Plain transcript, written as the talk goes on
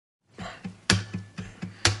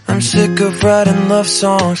I'm sick of writing love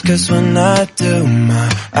songs, 'cause when I do, my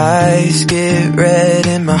eyes get red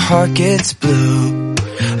and my heart gets blue.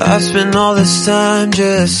 I've spent all this time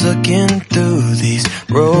just looking through these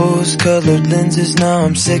rose-colored lenses. Now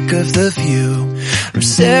I'm sick of the view. I'm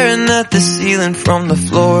staring at the ceiling from the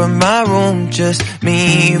floor of my room. Just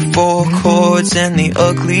me, four chords, and the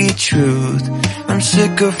ugly truth. I'm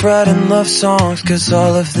sick of writing love songs, 'cause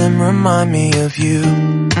all of them remind me of you.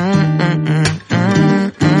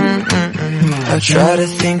 I try to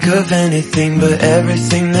think of anything but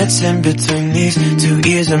everything that's in between these two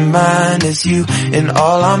ears of mine is you and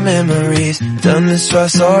all our memories. Done this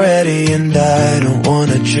twice already and I don't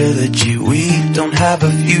want a trilogy. We don't have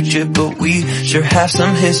a future, but we sure have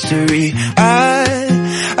some history.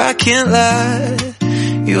 I can't lie,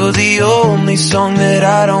 you're the only song that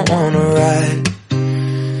I don't wanna write.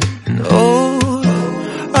 And oh,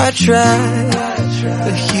 I tried,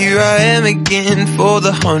 but here I am again for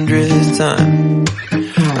the 100th time.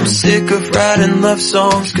 I'm sick of writing love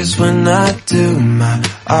songs, 'cause when I do, my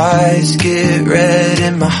eyes get red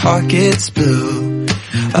and my heart gets blue.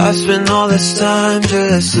 I've spent all this time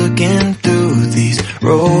just looking through these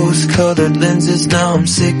rose-colored lenses. Now I'm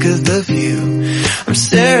sick of the view. I'm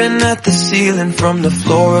staring at the ceiling from the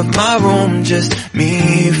floor of my room. Just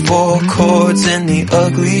me, four chords, and the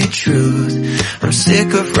ugly truth. I'm sick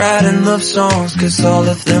of writing love songs, 'cause all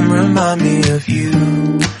of them remind me of you.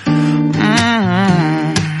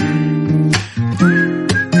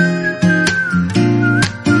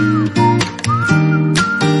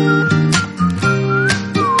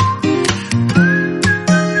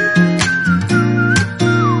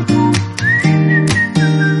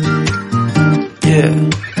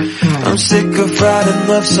 I'm sick of writing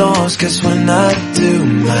love songs, 'cause when I do,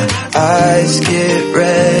 my eyes get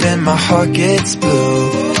red and my heart gets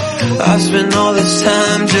blue. I've spent all this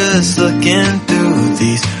time just looking through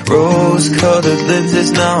these rose-colored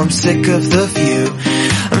lenses. Now I'm sick of the view.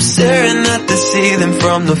 I'm staring at the ceiling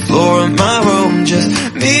from the floor of my room. Just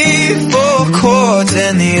me, four chords,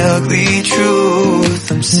 and the ugly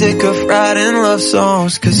truth. I'm sick of writing love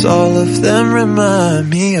songs, 'cause all of them remind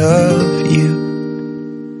me of you.